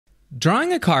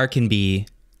Drawing a car can be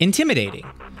intimidating.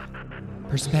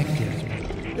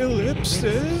 Perspective.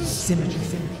 Ellipses.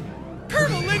 Symmetry.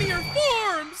 Curvilinear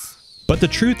forms. But the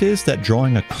truth is that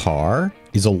drawing a car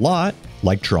is a lot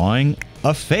like drawing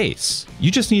a face.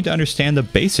 You just need to understand the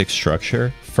basic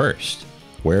structure first.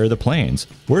 Where are the planes?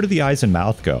 Where do the eyes and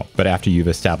mouth go? But after you've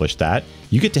established that,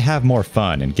 you get to have more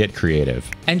fun and get creative.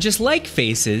 And just like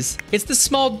faces, it's the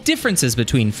small differences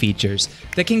between features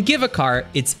that can give a car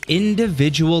its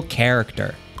individual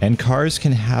character. And cars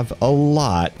can have a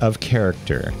lot of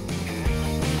character.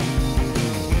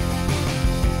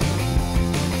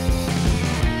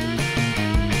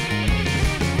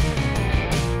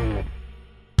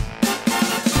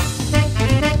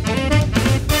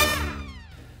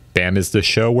 BAM is the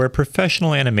show where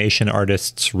professional animation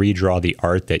artists redraw the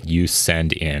art that you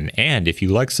send in. And if you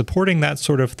like supporting that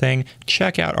sort of thing,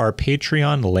 check out our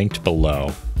Patreon linked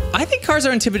below. I think cars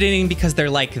are intimidating because they're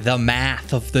like the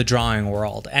math of the drawing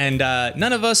world. And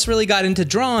none of us really got into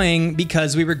drawing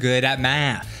because we were good at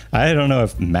math. I don't know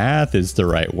if math is the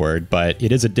right word, but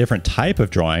it is a different type of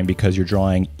drawing because you're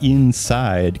drawing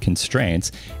inside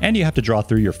constraints and you have to draw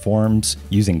through your forms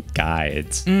using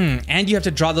guides. And you have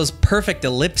to draw those perfect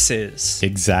ellipses.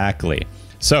 Exactly.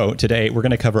 So today we're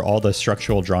going to cover all the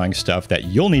structural drawing stuff that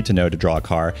you'll need to know to draw a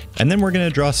car, and then we're going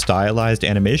to draw stylized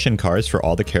animation cars for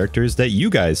all the characters that you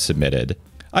guys submitted.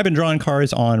 I've been drawing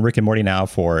cars on Rick and Morty now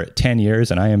for 10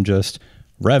 years, and I am just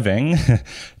revving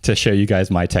to show you guys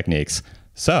my techniques.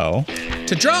 So,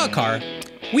 to draw a car,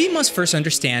 we must first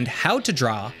understand how to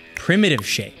draw primitive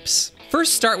shapes.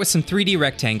 First, start with some 3D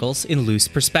rectangles in loose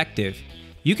perspective.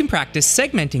 You can practice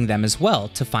segmenting them as well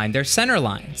to find their center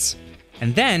lines.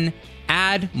 And then,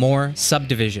 add more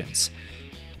subdivisions.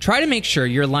 Try to make sure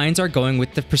your lines are going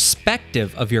with the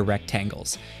perspective of your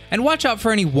rectangles, and watch out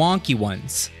for any wonky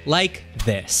ones, like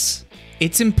this.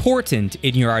 It's important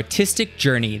in your artistic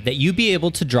journey that you be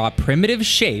able to draw primitive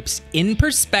shapes in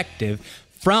perspective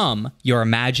from your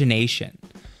imagination.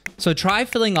 So try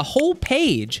filling a whole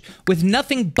page with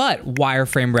nothing but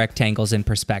wireframe rectangles in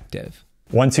perspective.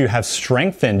 once you have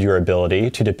strengthened your ability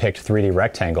to depict 3D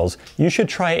rectangles, you should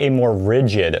try a more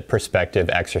rigid perspective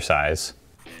exercise.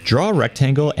 Draw a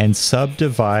rectangle and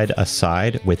subdivide a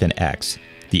side with an X.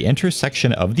 The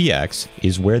intersection of the X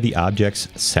is where the object's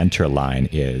center line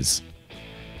is.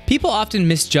 People often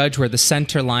misjudge where the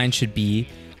center line should be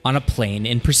on a plane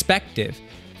in perspective.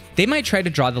 They might try to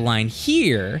draw the line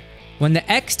here when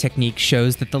the X technique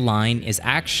shows that the line is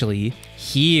actually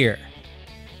here.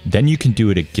 Then you can do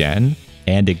it again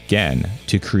and again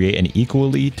to create an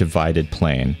equally divided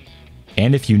plane.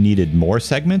 And if you needed more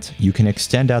segments, you can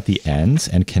extend out the ends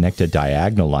and connect a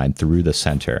diagonal line through the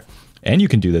center. And you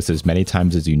can do this as many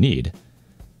times as you need.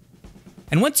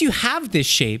 And once you have this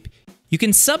shape, you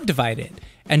can subdivide it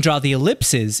and draw the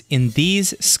ellipses in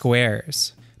these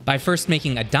squares by first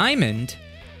making a diamond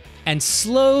and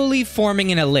slowly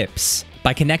forming an ellipse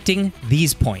by connecting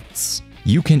these points.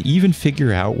 You can even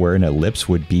figure out where an ellipse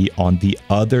would be on the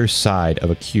other side of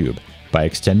a cube by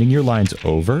extending your lines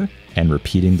over and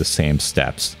repeating the same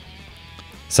steps.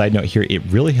 Side note here, it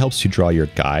really helps to draw your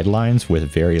guidelines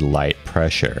with very light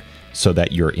pressure so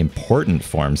that your important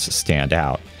forms stand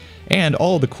out. And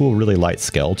all the cool, really light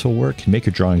skeletal work can make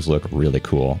your drawings look really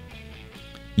cool.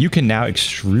 You can now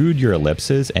extrude your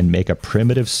ellipses and make a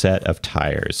primitive set of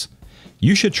tires.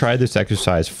 You should try this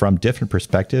exercise from different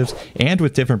perspectives and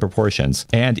with different proportions,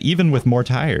 and even with more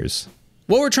tires.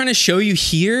 What we're trying to show you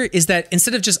here is that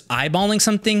instead of just eyeballing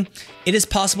something, it is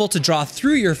possible to draw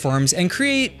through your forms and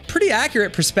create pretty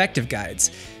accurate perspective guides.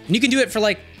 And you can do it for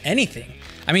like anything.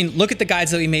 I mean, look at the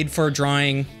guides that we made for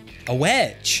drawing a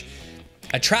wedge,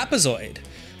 a trapezoid,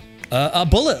 a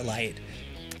bullet light.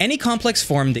 Any complex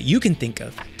form that you can think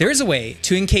of, there's a way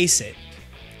to encase it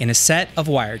in a set of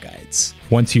wire guides.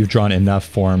 Once you've drawn enough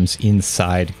forms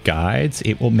inside guides,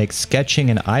 it will make sketching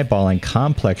and eyeballing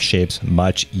complex shapes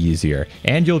much easier,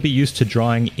 and you'll be used to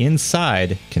drawing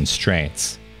inside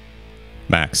constraints.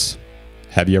 Max,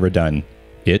 have you ever done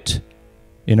it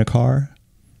in a car?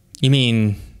 You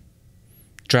mean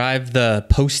drive the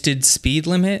posted speed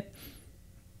limit?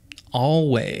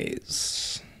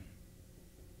 Always.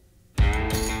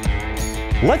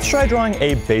 Let's try drawing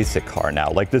a basic car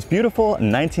now, like this beautiful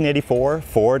 1984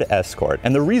 Ford Escort.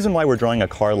 And the reason why we're drawing a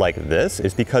car like this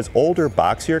is because older,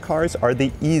 boxier cars are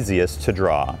the easiest to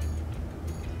draw.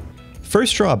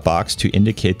 First, draw a box to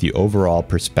indicate the overall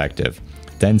perspective.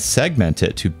 Then segment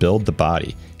it to build the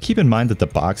body. Keep in mind that the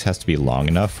box has to be long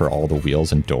enough for all the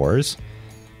wheels and doors.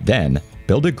 Then,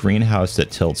 build a greenhouse that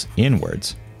tilts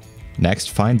inwards. Next,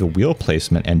 find the wheel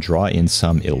placement and draw in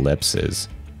some ellipses.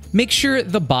 Make sure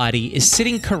the body is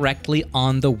sitting correctly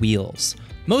on the wheels.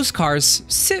 Most cars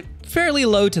sit fairly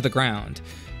low to the ground,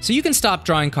 so you can stop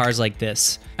drawing cars like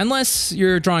this, unless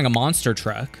you're drawing a monster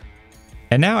truck.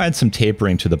 And now add some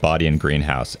tapering to the body and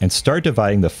greenhouse, and start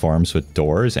dividing the forms with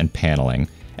doors and paneling.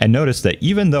 And notice that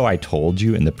even though I told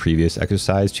you in the previous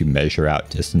exercise to measure out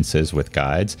distances with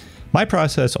guides, my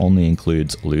process only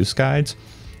includes loose guides.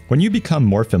 When you become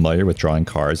more familiar with drawing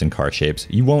cars and car shapes,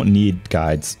 you won't need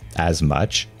guides as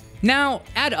much. Now,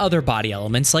 add other body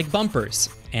elements like bumpers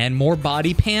and more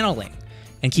body paneling.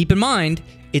 And keep in mind,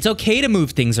 it's okay to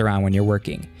move things around when you're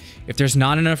working. If there's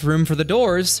not enough room for the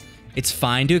doors, it's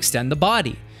fine to extend the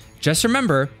body. Just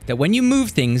remember that when you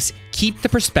move things, keep the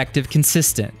perspective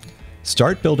consistent.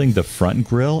 Start building the front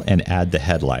grille and add the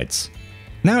headlights.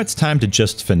 Now it's time to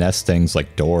just finesse things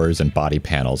like doors and body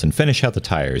panels and finish out the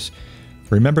tires.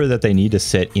 Remember that they need to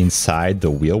sit inside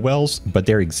the wheel wells, but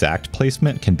their exact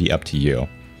placement can be up to you.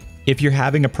 If you're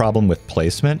having a problem with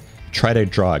placement, try to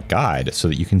draw a guide so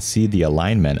that you can see the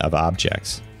alignment of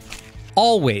objects.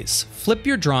 Always flip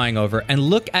your drawing over and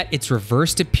look at its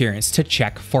reversed appearance to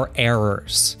check for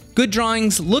errors. Good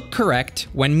drawings look correct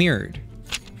when mirrored.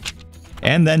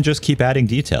 And then just keep adding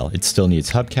detail. It still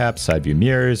needs hubcaps, side view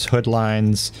mirrors, hood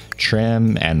lines,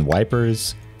 trim, and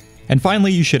wipers. And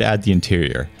finally, you should add the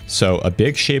interior. So a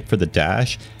big shape for the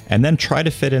dash, and then try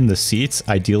to fit in the seats,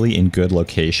 ideally in good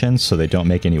locations so they don't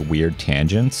make any weird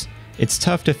tangents. It's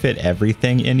tough to fit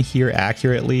everything in here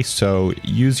accurately, so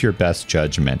use your best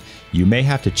judgment. You may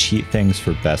have to cheat things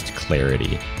for best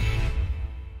clarity.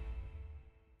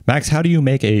 Max, how do you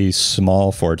make a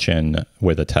small fortune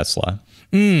with a Tesla?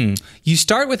 You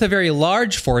start with a very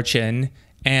large fortune,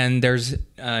 and there's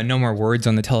no more words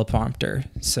on the teleprompter,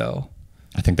 so...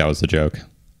 I think that was the joke.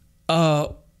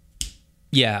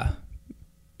 Yeah.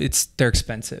 They're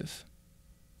expensive.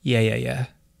 Yeah.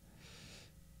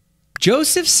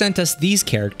 Joseph sent us these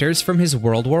characters from his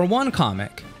World War I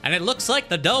comic. And it looks like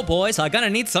the Doughboys are gonna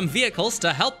need some vehicles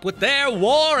to help with their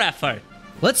war effort.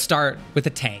 Let's start with a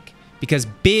tank, because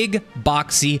big,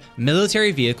 boxy,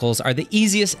 military vehicles are the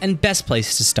easiest and best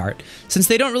place to start, since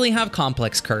they don't really have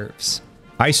complex curves.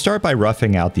 I start by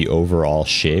roughing out the overall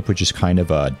shape, which is kind of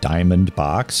a diamond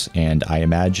box, and I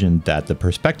imagine that the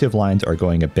perspective lines are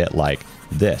going a bit like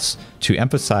this, to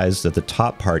emphasize that the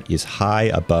top part is high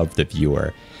above the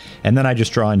viewer. And then I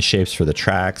just draw in shapes for the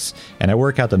tracks, and I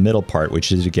work out the middle part,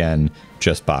 which is again,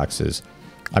 just boxes.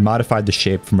 I modified the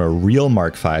shape from a real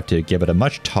Mark V to give it a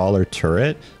much taller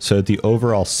turret, so that the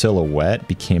overall silhouette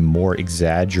became more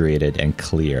exaggerated and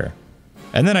clear.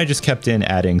 And then I just kept in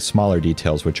adding smaller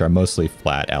details, which are mostly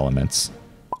flat elements.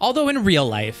 Although in real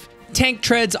life, tank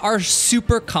treads are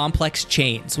super complex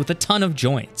chains with a ton of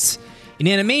joints. In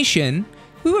animation,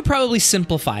 we would probably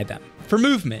simplify them for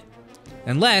movement.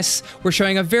 Unless we're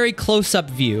showing a very close-up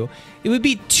view, it would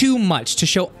be too much to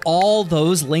show all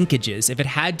those linkages if it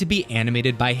had to be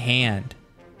animated by hand.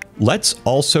 Let's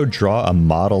also draw a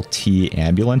Model T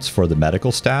ambulance for the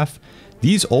medical staff.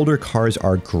 These older cars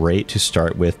are great to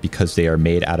start with because they are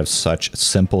made out of such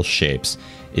simple shapes.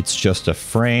 It's just a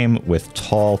frame with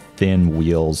tall, thin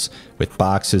wheels with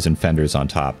boxes and fenders on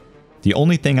top. The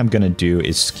only thing I'm going to do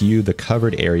is skew the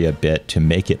covered area a bit to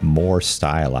make it more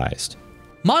stylized.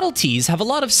 Model Ts have a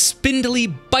lot of spindly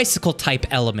bicycle-type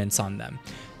elements on them.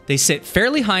 They sit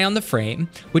fairly high on the frame,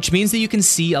 which means that you can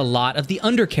see a lot of the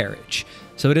undercarriage,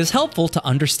 so it is helpful to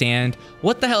understand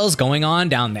what the hell is going on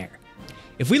down there.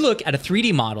 If we look at a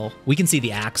 3D model, we can see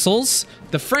the axles,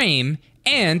 the frame,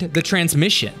 and the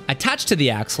transmission. Attached to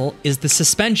the axle is the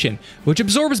suspension, which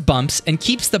absorbs bumps and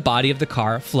keeps the body of the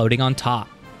car floating on top.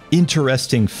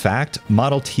 Interesting fact,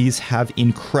 Model Ts have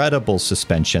incredible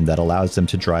suspension that allows them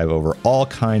to drive over all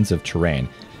kinds of terrain,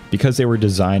 because they were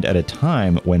designed at a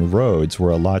time when roads were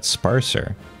a lot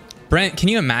sparser. Brent, can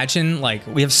you imagine,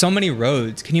 we have so many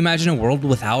roads. Can you imagine a world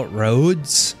without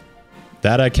roads?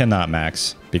 That I cannot,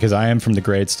 Max, because I am from the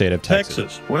great state of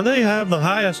Texas. Where they have the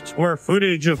highest square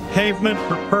footage of pavement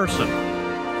per person.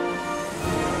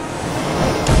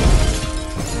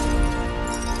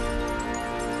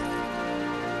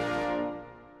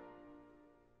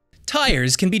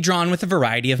 Tires can be drawn with a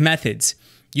variety of methods.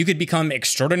 You could become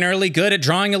extraordinarily good at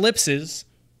drawing ellipses.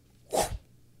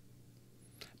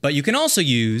 But you can also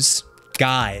use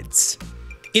guides.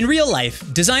 In real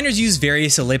life, designers use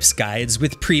various ellipse guides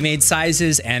with pre-made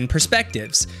sizes and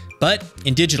perspectives. But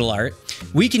in digital art,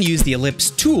 we can use the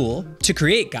ellipse tool to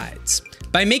create guides.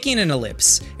 By making an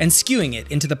ellipse and skewing it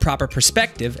into the proper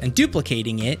perspective and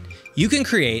duplicating it, you can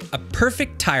create a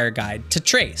perfect tire guide to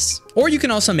trace. Or you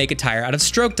can also make a tire out of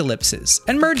stroked ellipses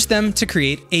and merge them to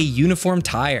create a uniform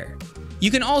tire.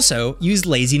 You can also use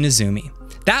lazy Nezumi.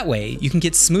 That way, you can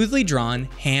get smoothly drawn,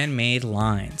 handmade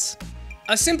lines.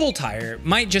 A simple tire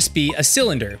might just be a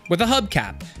cylinder with a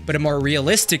hubcap, but a more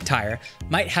realistic tire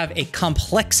might have a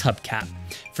complex hubcap.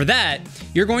 For that,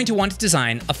 you're going to want to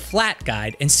design a flat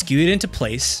guide and skew it into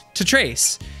place to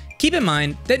trace. Keep in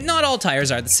mind that not all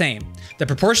tires are the same. The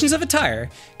proportions of a tire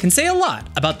can say a lot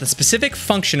about the specific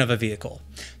function of a vehicle.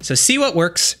 So see what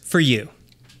works for you.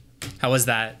 How was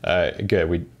that?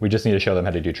 Good. We just need to show them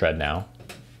how to do tread now.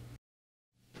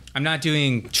 I'm not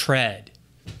doing tread.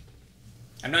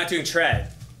 I'm not doing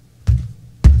tread.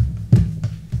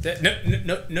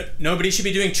 Nobody should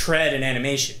be doing tread in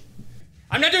animation.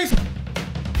 I'm not doing...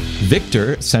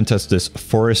 Victor sent us this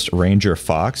Forest Ranger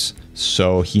Fox,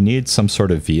 so he needs some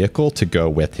sort of vehicle to go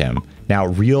with him. Now,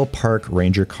 real park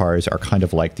ranger cars are kind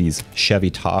of like these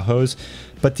Chevy Tahoes,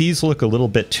 but these look a little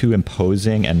bit too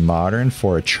imposing and modern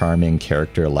for a charming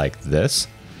character like this.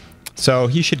 So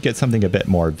he should get something a bit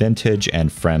more vintage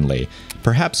and friendly.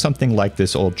 Perhaps something like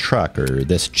this old truck or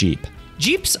this Jeep.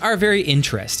 Jeeps are very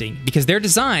interesting because their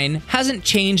design hasn't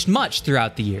changed much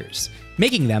throughout the years,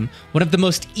 making them one of the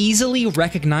most easily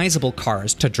recognizable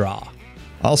cars to draw.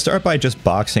 I'll start by just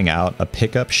boxing out a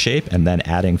pickup shape and then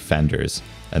adding fenders.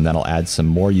 And then I'll add some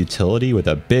more utility with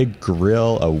a big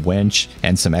grille, a winch,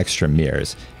 and some extra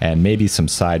mirrors, and maybe some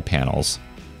side panels.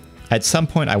 At some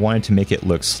point, I wanted to make it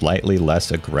look slightly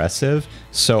less aggressive,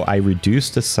 so I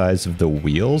reduced the size of the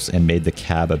wheels and made the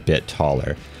cab a bit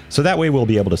taller. So that way we'll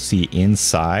be able to see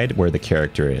inside where the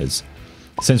character is.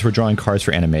 Since we're drawing cars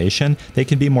for animation, they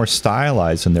can be more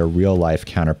stylized than their real-life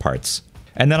counterparts.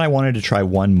 And then I wanted to try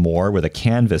one more with a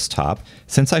canvas top,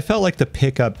 since I felt like the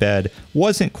pickup bed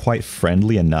wasn't quite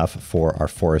friendly enough for our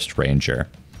Forest Ranger.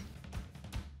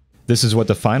 This is what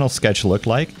the final sketch looked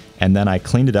like, and then I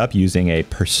cleaned it up using a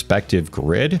perspective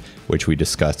grid, which we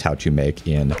discussed how to make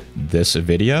in this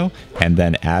video, and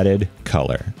then added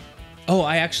color. Oh,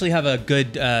 I actually have a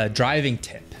good driving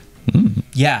tip.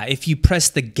 Yeah, if you press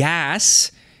the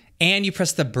gas and you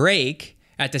press the brake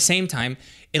at the same time,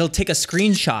 it'll take a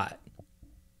screenshot.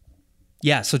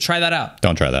 Yeah, so try that out.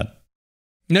 Don't try that.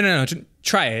 No.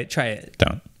 Try it.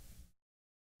 Don't.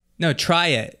 No, try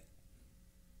it.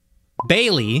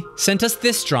 Bailey sent us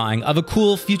this drawing of a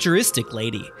cool futuristic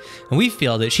lady, and we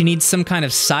feel that she needs some kind of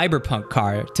cyberpunk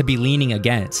car to be leaning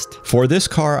against. For this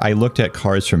car, I looked at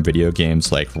cars from video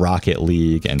games like Rocket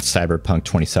League and Cyberpunk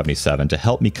 2077 to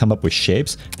help me come up with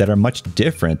shapes that are much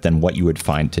different than what you would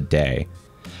find today.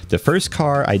 The first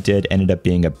car I did ended up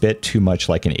being a bit too much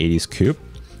like an 80s coupe,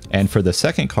 and for the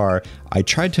second car, I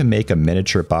tried to make a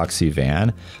miniature boxy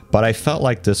van, but I felt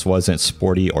like this wasn't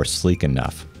sporty or sleek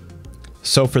enough.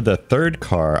 So for the third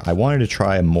car, I wanted to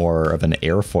try more of an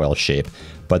airfoil shape,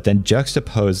 but then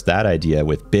juxtapose that idea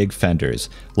with big fenders,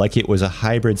 like it was a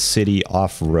hybrid city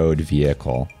off-road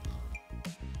vehicle.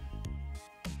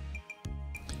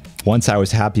 Once I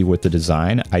was happy with the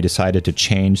design, I decided to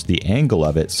change the angle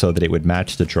of it so that it would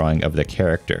match the drawing of the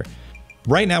character.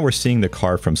 Right now we're seeing the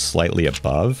car from slightly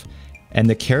above, and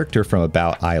the character from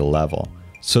about eye level.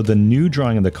 So the new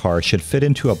drawing of the car should fit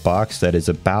into a box that is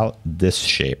about this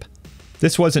shape.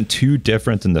 This wasn't too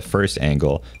different than the first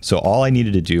angle, so all I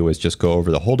needed to do was just go over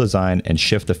the whole design and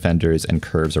shift the fenders and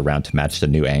curves around to match the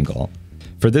new angle.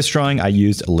 For this drawing, I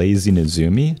used Lazy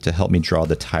Nizumi to help me draw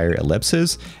the tire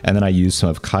ellipses, and then I used some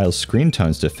of Kyle's screen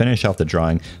tones to finish off the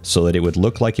drawing so that it would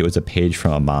look like it was a page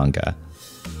from a manga.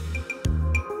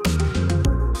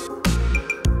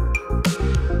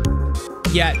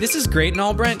 Yeah, this is great and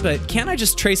all, Brent, but can't I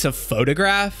just trace a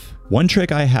photograph? One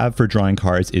trick I have for drawing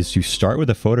cars is to start with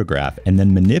a photograph and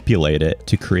then manipulate it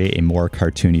to create a more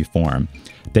cartoony form.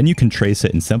 Then you can trace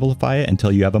it and simplify it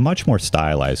until you have a much more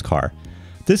stylized car.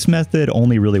 This method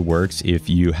only really works if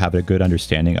you have a good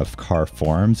understanding of car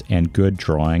forms and good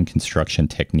drawing construction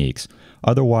techniques.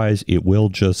 Otherwise, it will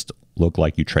just look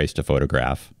like you traced a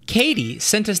photograph. Katie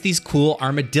sent us these cool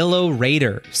armadillo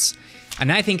raiders.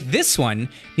 And I think this one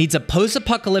needs a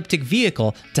post-apocalyptic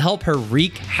vehicle to help her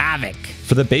wreak havoc.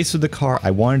 For the base of the car, I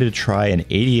wanted to try an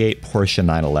 88 Porsche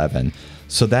 911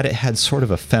 so that it had sort of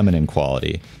a feminine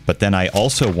quality. But then I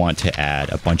also want to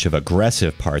add a bunch of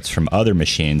aggressive parts from other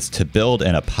machines to build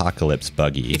an apocalypse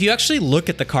buggy. If you actually look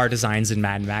at the car designs in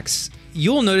Mad Max,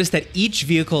 you'll notice that each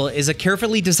vehicle is a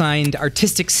carefully designed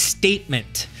artistic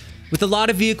statement, with a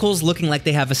lot of vehicles looking like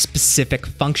they have a specific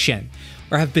function,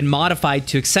 or have been modified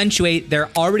to accentuate their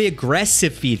already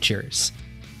aggressive features.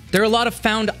 There are a lot of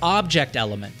found object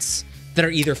elements that are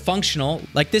either functional,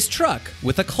 like this truck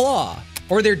with a claw,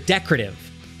 or they're decorative,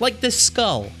 like this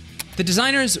skull. The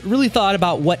designers really thought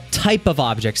about what type of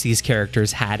objects these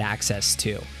characters had access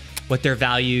to. what their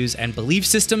values and belief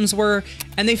systems were,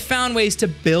 and they found ways to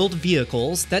build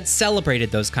vehicles that celebrated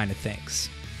those kind of things.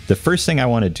 The first thing I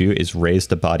want to do is raise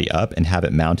the body up and have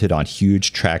it mounted on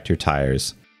huge tractor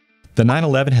tires. The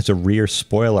 911 has a rear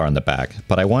spoiler on the back,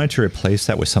 but I wanted to replace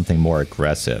that with something more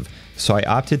aggressive, so I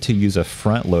opted to use a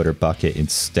front loader bucket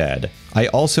instead. I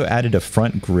also added a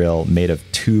front grille made of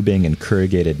tubing and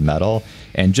corrugated metal,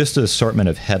 and just an assortment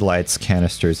of headlights,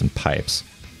 canisters, and pipes.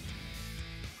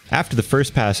 After the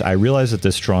first pass, I realized that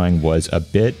this drawing was a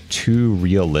bit too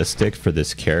realistic for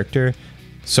this character,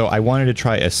 so I wanted to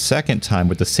try a second time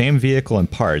with the same vehicle and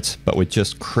parts, but with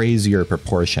just crazier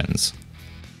proportions.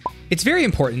 It's very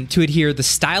important to adhere the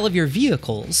style of your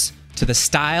vehicles to the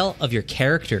style of your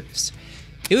characters.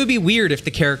 It would be weird if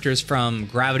the characters from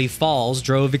Gravity Falls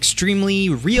drove extremely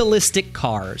realistic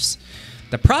cars.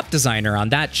 The prop designer on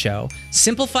that show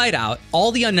simplified out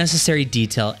all the unnecessary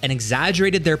detail and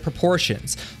exaggerated their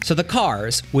proportions so the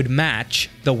cars would match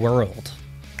the world.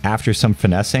 After some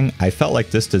finessing, I felt like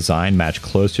this design matched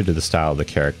closer to the style of the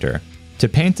character. To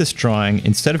paint this drawing,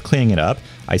 instead of cleaning it up,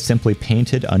 I simply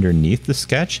painted underneath the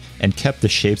sketch and kept the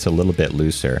shapes a little bit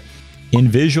looser. In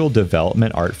visual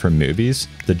development art for movies,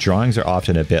 the drawings are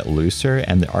often a bit looser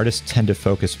and the artists tend to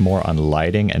focus more on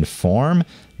lighting and form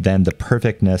than the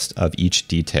perfectness of each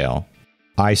detail.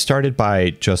 I started by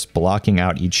just blocking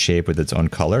out each shape with its own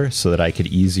color so that I could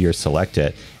easier select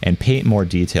it and paint more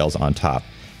details on top.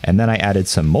 And then I added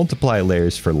some multiply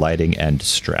layers for lighting and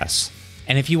stress.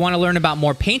 And if you want to learn about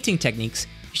more painting techniques,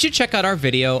 you should check out our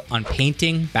video on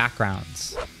painting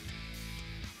backgrounds.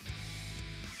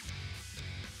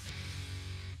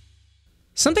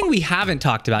 Something we haven't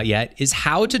talked about yet is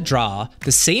how to draw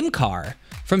the same car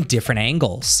from different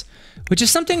angles, which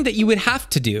is something that you would have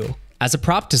to do as a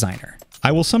prop designer.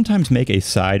 I will sometimes make a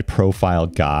side profile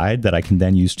guide that I can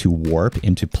then use to warp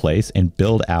into place and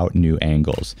build out new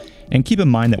angles. And keep in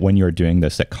mind that when you're doing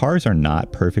this, that cars are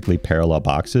not perfectly parallel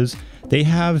boxes. They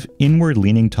have inward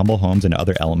leaning tumble homes and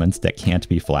other elements that can't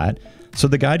be flat. So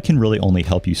the guide can really only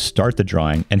help you start the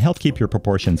drawing and help keep your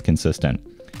proportions consistent.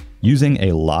 Using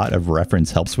a lot of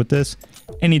reference helps with this.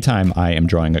 Anytime I am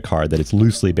drawing a car that is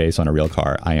loosely based on a real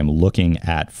car, I am looking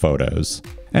at photos.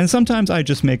 And sometimes I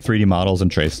just make 3D models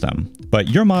and trace them. But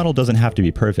your model doesn't have to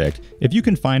be perfect. If you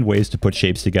can find ways to put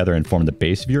shapes together and form the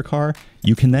base of your car,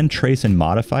 you can then trace and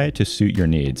modify it to suit your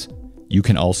needs. You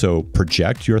can also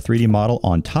project your 3D model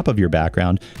on top of your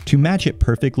background to match it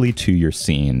perfectly to your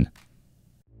scene.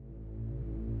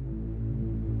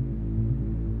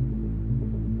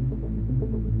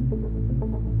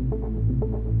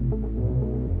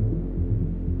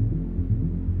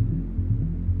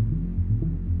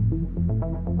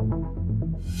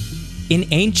 In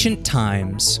ancient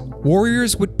times,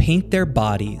 warriors would paint their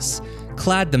bodies,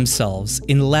 clad themselves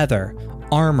in leather,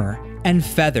 armor, and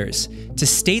feathers to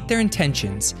state their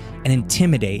intentions and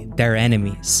intimidate their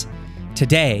enemies.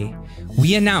 Today,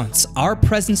 we announce our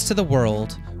presence to the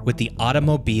world with the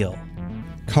automobile.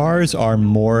 Cars are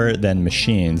more than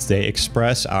machines. They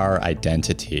express our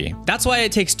identity. That's why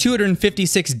it takes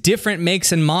 256 different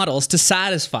makes and models to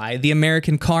satisfy the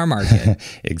American car market.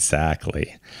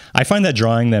 Exactly. I find that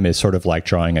drawing them is sort of like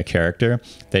drawing a character.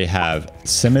 They have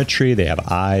symmetry, they have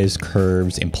eyes,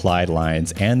 curves, implied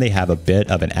lines, and they have a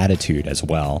bit of an attitude as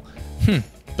well.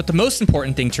 But the most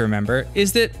important thing to remember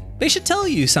is that they should tell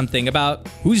you something about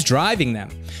who's driving them.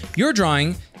 Your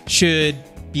drawing should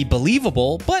be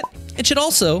believable, but it should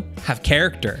also have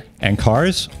character. And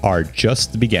cars are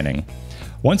just the beginning.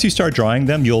 Once you start drawing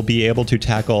them, you'll be able to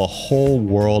tackle a whole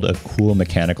world of cool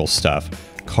mechanical stuff.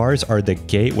 Cars are the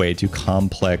gateway to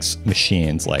complex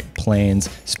machines like planes,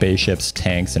 spaceships,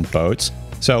 tanks, and boats.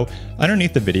 So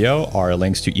underneath the video are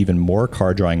links to even more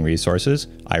car drawing resources.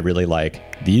 I really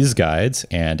like these guides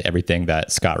and everything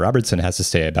that Scott Robertson has to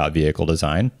say about vehicle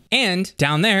design. And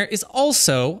down there is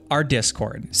also our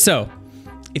Discord. So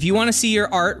if you want to see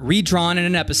your art redrawn in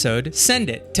an episode, send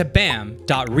it to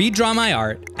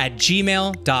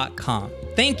bam.redrawmyart@gmail.com.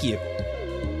 Thank you.